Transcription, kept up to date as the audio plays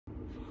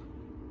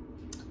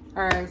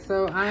All right,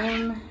 so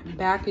I'm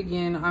back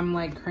again. I'm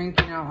like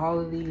cranking out all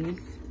of these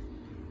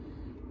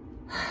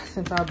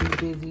since I'll be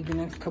busy the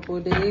next couple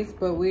of days,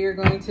 but we are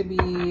going to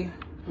be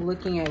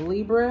looking at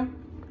Libra.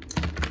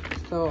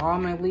 So all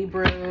my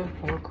Libra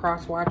or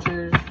cross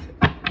watchers,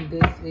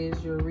 this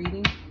is your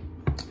reading.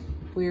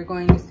 We are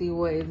going to see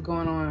what is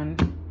going on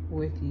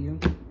with you.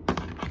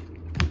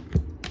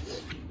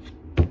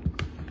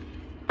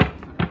 Get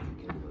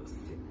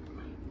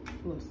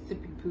a little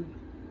sippy poo.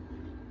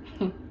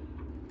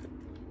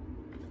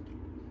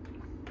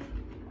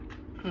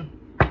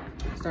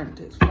 Starting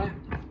to taste flat.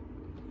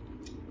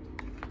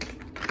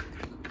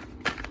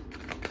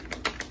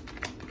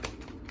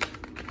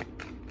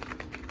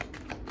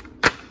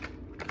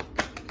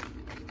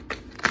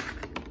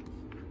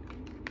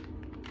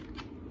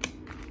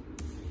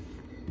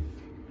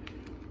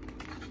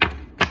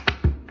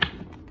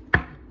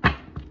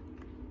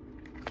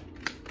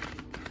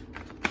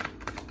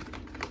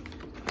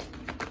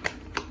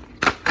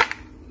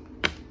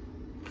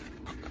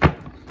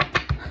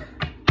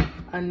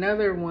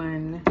 Another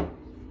one.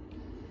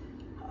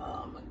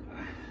 Oh my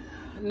God.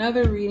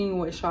 Another reading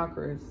with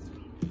chakras.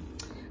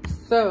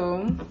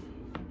 So,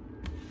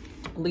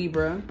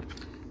 Libra,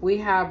 we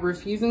have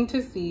refusing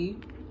to see,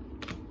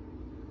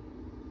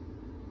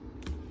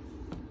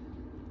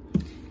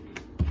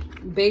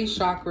 base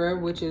chakra,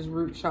 which is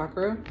root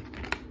chakra,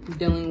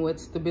 dealing with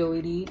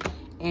stability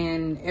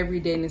and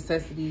everyday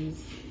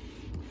necessities.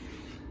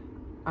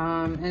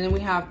 And then we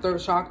have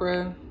throat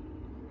chakra,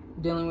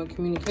 dealing with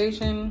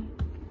communication.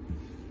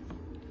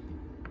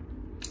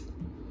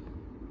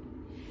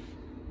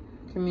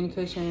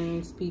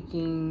 Communication,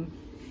 speaking.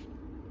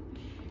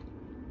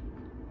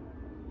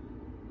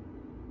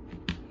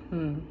 I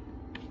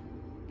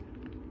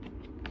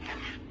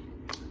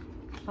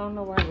don't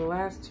know why the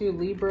last two,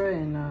 Libra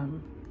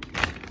and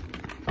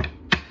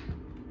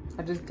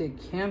I just did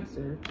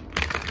Cancer.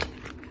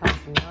 Has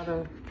a lot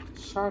of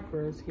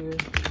chakras here.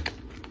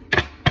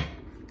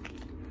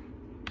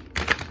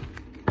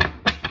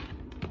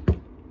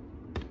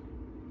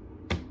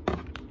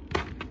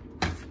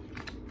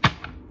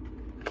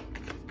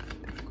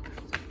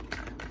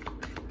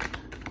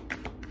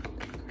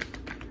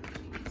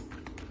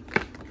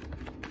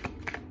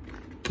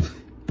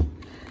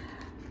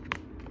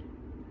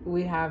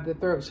 We have the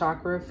throat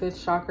chakra,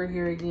 5th chakra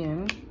here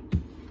again.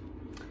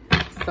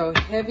 So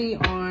heavy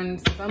on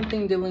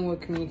something dealing with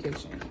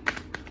communication.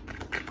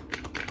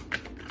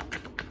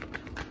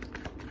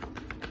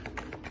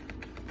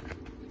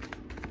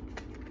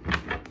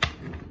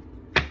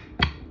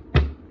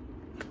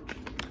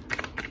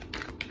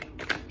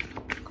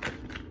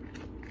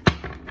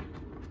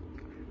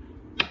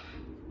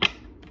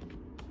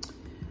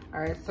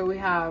 All right, so we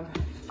have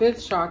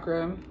 5th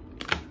chakra.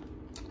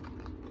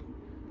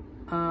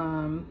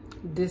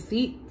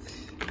 Deceit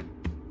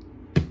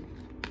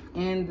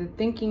and the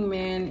thinking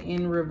man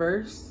in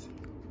reverse.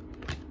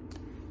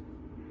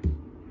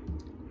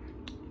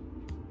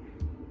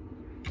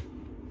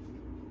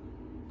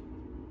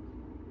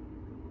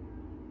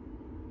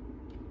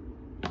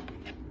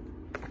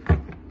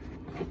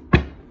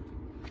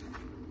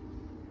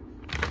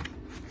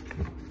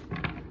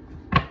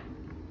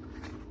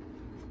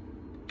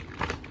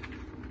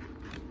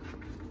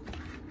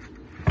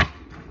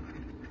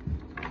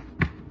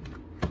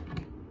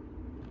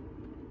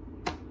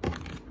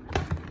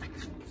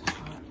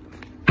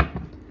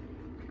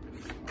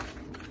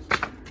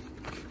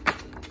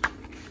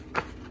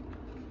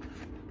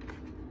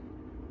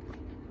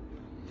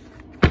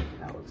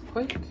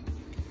 Quick.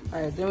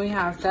 All right, then we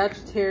have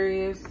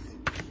Sagittarius,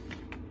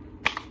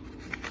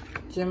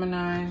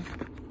 Gemini,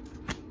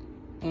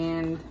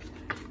 and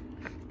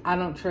I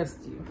don't trust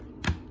you.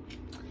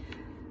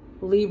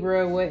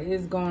 Libra, what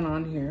is going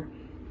on here?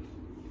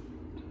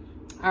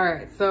 All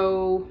right,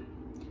 so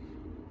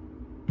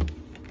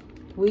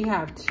we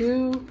have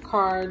 2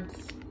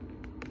 cards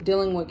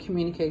dealing with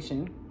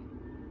communication.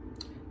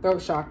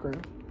 Throat chakra.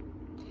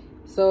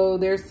 So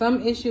there's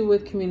some issue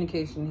with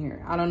communication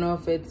here. I don't know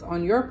if it's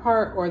on your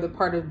part or the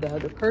part of the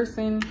other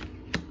person.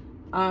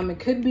 It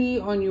could be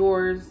on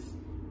yours,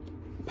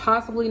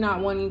 possibly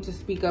not wanting to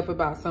speak up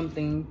about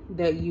something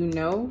that you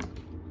know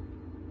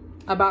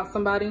about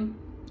somebody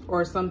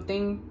or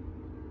something.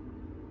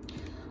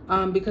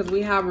 Because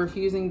we have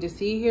refusing to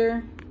see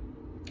here.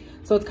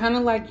 So it's kind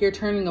of like you're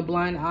turning a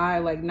blind eye,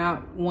 like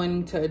not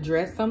wanting to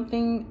address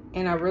something.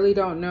 And I really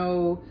don't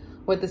know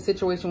what the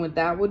situation with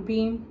that would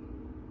be.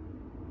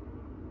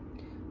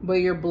 But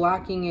you're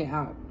blocking it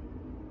out.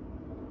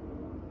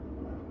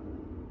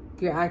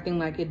 You're acting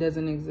like it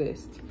doesn't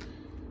exist.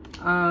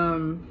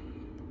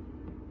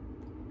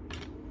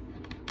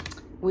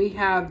 We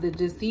have the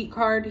deceit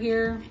card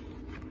here,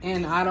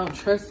 and I don't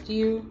trust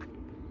you.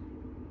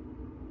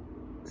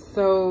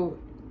 So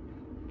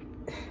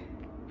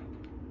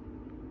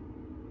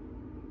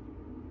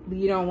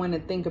you don't want to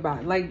think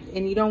about it.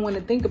 And you don't want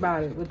to think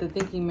about it with the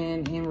thinking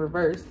man in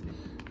reverse.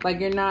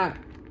 Like you're not,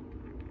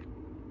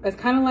 it's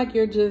kind of like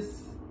you're just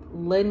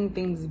letting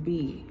things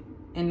be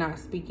and not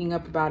speaking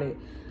up about it.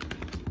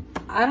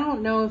 I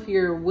don't know if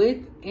you're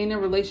in a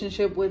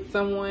relationship with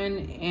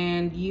someone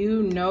and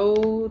you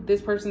know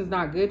this person's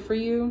not good for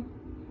you,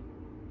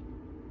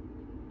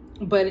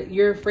 but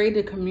you're afraid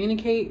to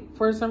communicate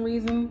for some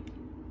reason.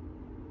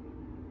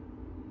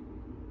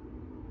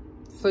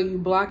 So you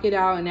block it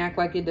out and act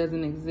like it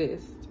doesn't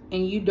exist.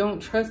 And you don't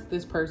trust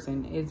this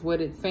person is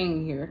what it's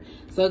saying here.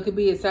 So it could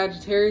be a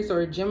Sagittarius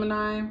or a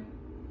Gemini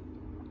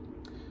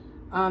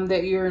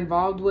that you're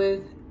involved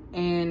with,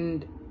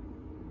 and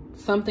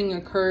something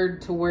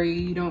occurred to where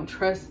you don't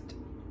trust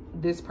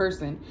this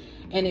person.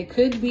 And it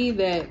could be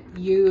that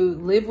you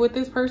live with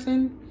this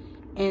person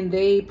and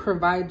they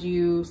provide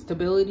you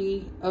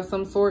stability of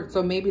some sort.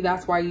 So maybe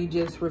that's why you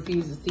just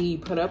refuse to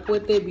put up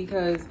with it,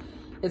 because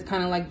it's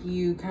kind of like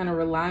you kind of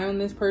rely on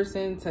this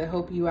person to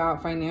help you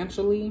out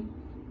financially.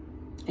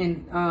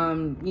 And,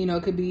 you know,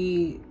 it could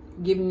be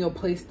giving you a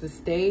place to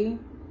stay.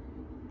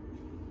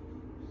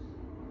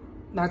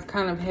 That's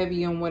kind of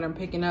heavy on what I'm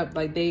picking up.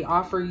 Like, they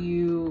offer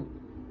you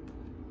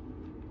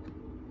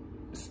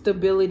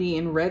stability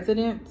in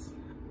residence,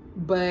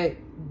 but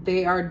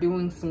they are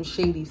doing some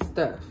shady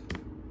stuff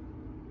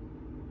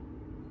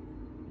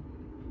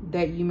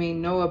that you may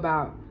know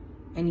about,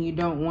 and you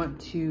don't want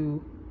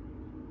to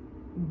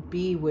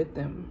be with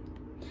them.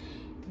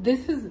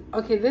 This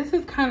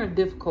is kind of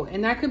difficult,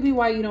 and that could be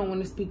why you don't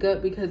want to speak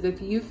up, because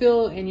if you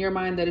feel in your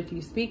mind that if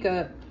you speak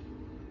up,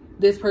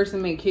 this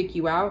person may kick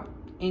you out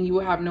and you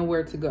will have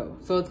nowhere to go.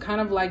 So it's kind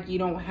of like you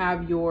don't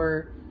have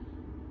your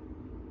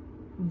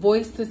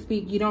voice to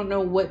speak. You don't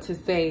know what to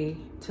say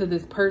to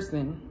this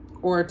person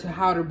or to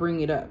how to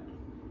bring it up,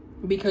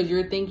 because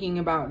you're thinking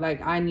about,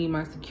 like, I need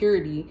my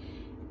security.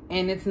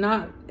 And it's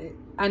not,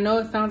 I know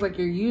it sounds like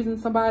you're using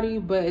somebody,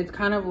 but it's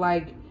kind of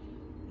like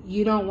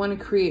you don't want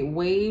to create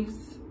waves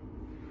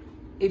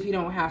if you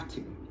don't have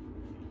to.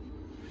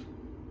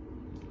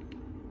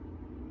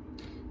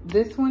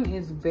 This one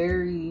is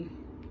very,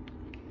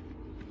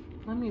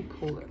 let me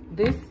pull it.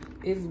 This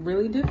is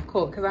really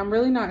difficult because I'm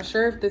really not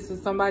sure if this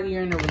is somebody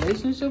you're in a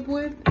relationship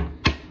with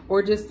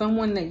or just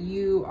someone that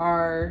you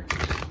are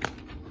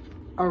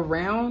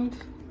around.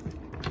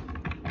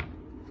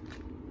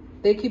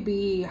 They could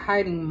be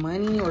hiding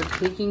money or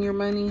taking your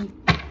money.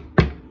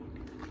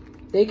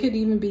 They could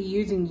even be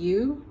using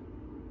you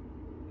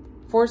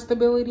for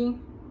stability,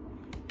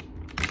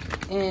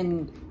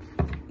 and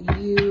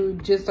you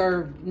just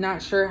are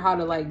not sure how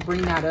to, like,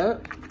 bring that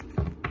up.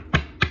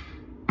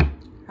 I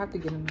have to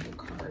get another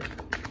card.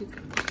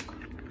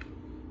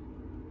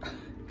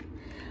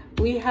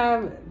 We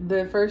have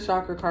the first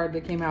chakra card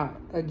that came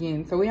out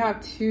again. So we have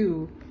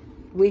two.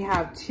 We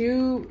have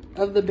two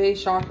of the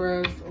base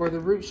chakras or the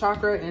root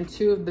chakra and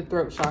two of the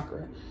throat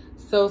chakra.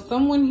 So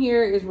someone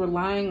here is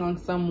relying on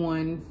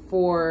someone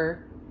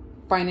for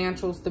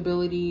financial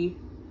stability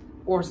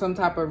or some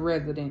type of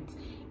residence.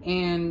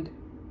 And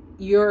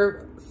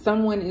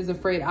someone is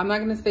afraid. I'm not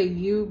going to say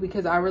you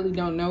because I really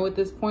don't know at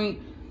this point.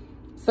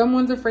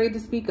 Someone's afraid to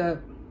speak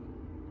up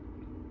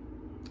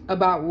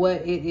about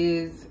what it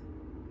is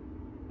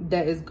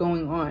that is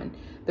going on.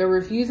 They're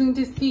refusing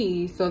to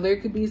see, so there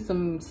could be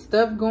some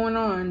stuff going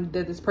on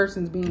that this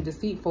person's being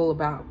deceitful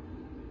about.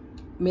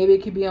 Maybe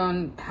it could be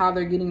on how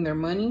they're getting their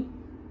money.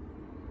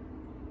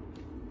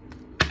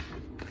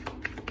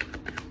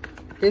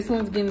 This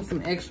one's getting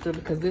some extra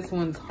because this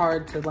one's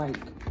hard to, like,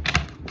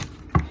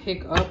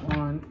 pick up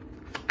on.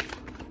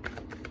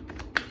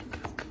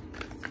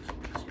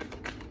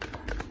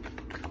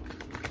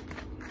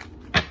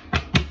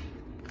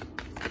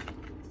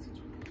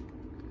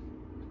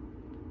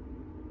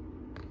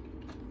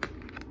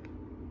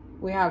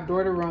 We have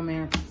door to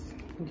romance.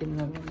 I'll get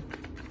another one.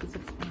 Please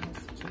explain the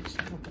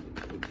situation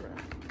with Libra.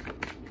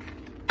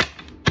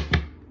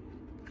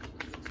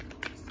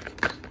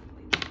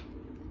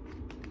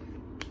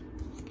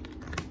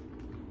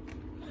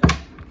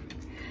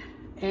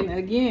 And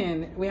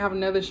again, we have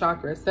another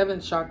chakra,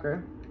 7th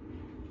chakra.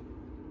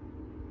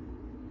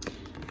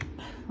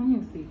 Let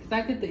me see, because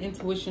I get the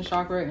intuition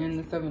chakra and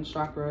the 7th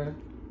chakra,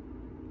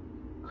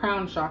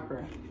 crown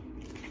chakra.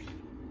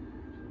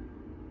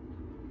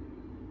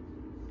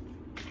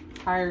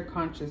 Higher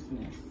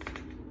consciousness.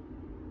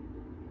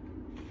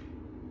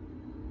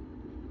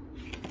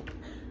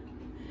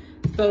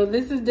 So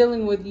this is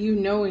dealing with you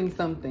knowing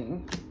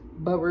something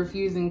but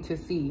refusing to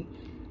see.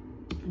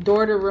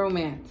 Door to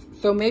romance.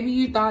 So maybe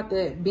you thought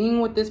that being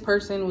with this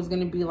person was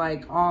going to be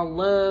like all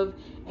love,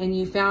 and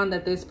you found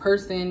that this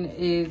person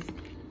is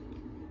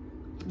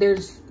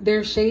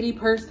they're shady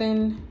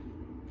person,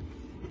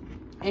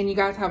 and you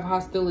guys have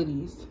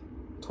hostilities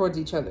towards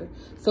each other.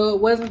 So it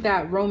wasn't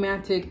that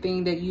romantic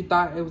thing that you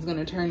thought it was going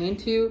to turn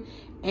into.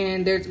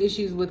 And there's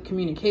issues with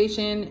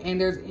communication, and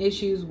there's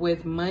issues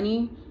with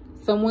money.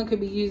 Someone could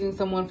be using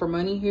someone for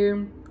money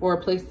here, or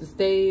a place to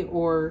stay,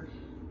 or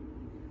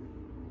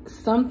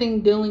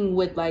something dealing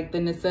with, like,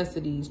 the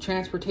necessities,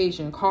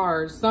 transportation,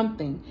 cars,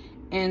 something.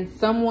 And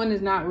someone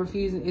is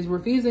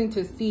refusing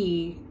to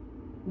see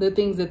the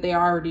things that they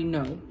already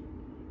know.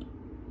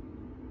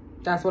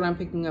 That's what I'm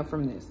picking up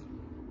from this.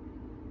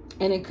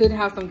 And it could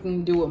have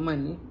something to do with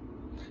money,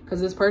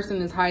 because this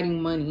person is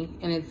hiding money,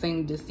 and it's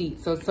saying deceit.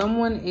 So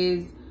someone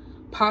is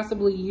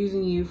possibly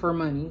using you for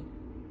money,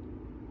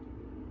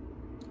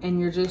 and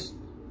you're just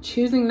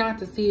choosing not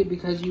to see it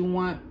because you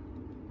want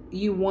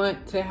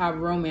to have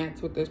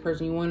romance with this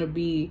person. You want to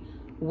be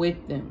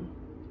with them.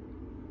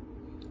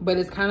 But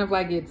it's kind of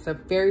like it's a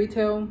fairy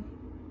tale.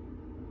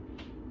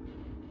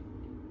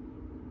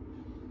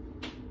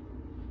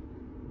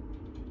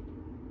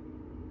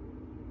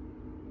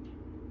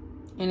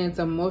 And it's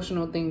an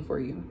emotional thing for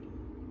you.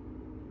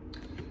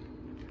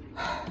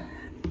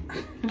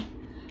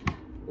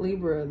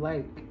 Libra,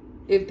 like,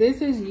 if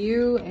this is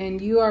you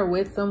and you are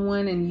with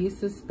someone and you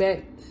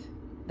suspect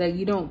that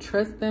you don't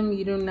trust them,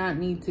 you do not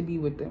need to be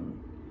with them.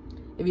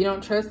 If you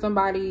don't trust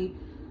somebody,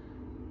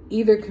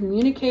 either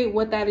communicate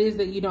what that is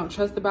that you don't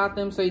trust about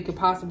them so you could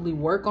possibly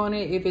work on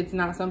it if it's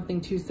not something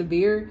too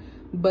severe.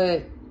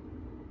 But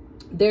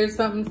there's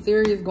something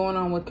serious going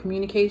on with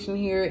communication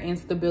here and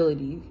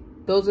stability.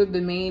 Those are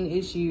the main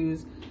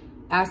issues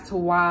as to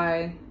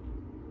why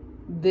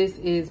this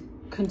is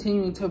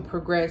continuing to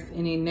progress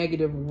in a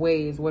negative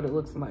way, is what it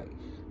looks like.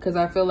 Because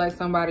I feel like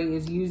somebody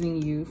is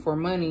using you for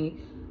money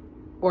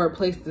or a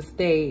place to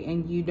stay,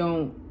 and you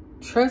don't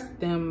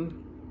trust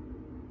them,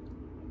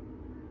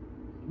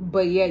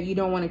 but yet you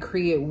don't want to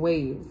create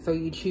waves, so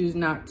you choose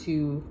not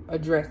to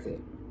address it.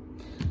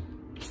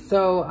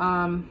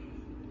 So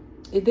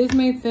if this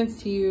made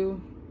sense to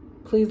you,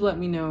 please let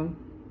me know.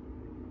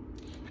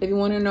 If you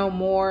want to know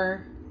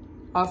more,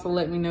 also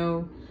let me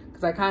know,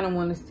 because I kind of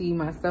want to see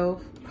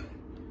myself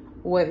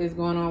what is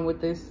going on with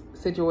this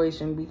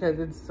situation, because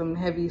it's some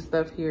heavy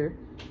stuff here.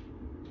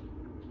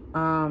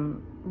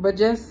 But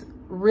just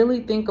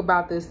really think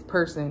about this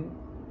person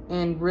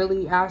and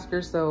really ask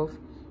yourself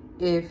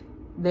if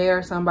they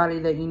are somebody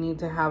that you need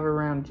to have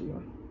around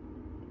you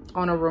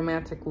on a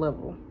romantic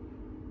level.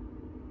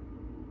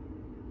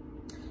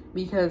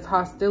 Because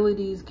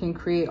hostilities can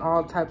create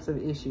all types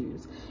of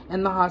issues.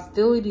 And the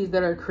hostilities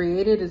that are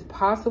created is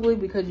possibly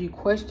because you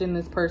question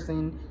this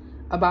person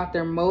about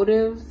their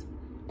motives,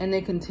 and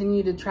they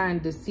continue to try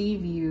and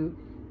deceive you,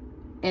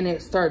 and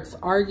it starts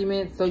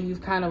arguments. So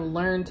you've kind of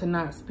learned to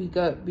not speak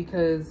up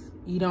because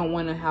you don't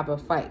want to have a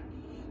fight.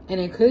 And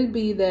it could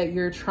be that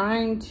you're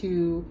trying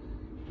to,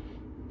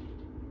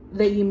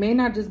 that you may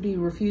not just be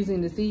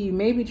refusing to see, you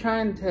may be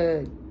trying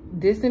to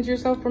distance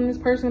yourself from this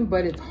person,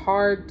 but it's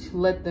hard to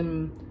let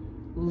them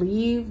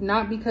leave.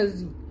 Not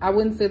because, I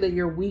wouldn't say that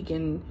you're weak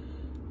and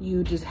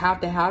you just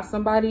have to have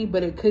somebody,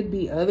 but it could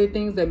be other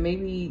things that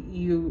maybe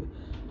you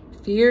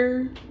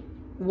fear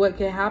what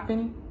can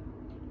happen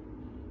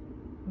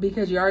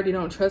because you already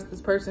don't trust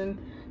this person.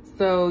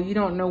 So you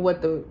don't know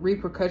what the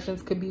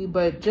repercussions could be.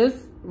 But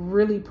just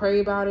really pray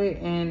about it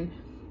and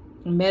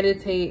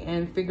meditate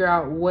and figure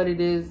out what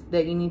it is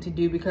that you need to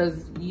do,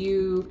 because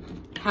you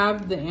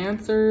have the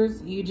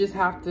answers. You just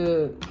have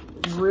to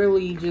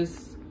really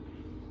just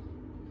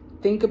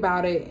think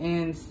about it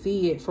and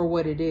see it for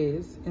what it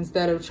is,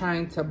 instead of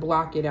trying to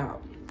block it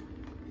out.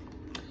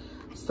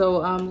 So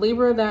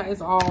Libra, that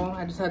is all.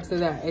 I just had to say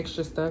that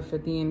extra stuff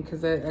at the end,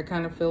 because I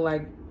kind of feel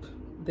like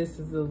this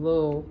is a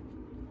little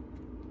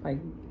like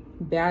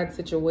bad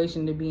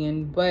situation to be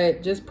in.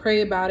 But just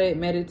pray about it,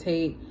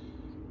 meditate,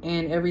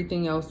 and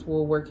everything else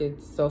will work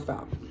itself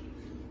out.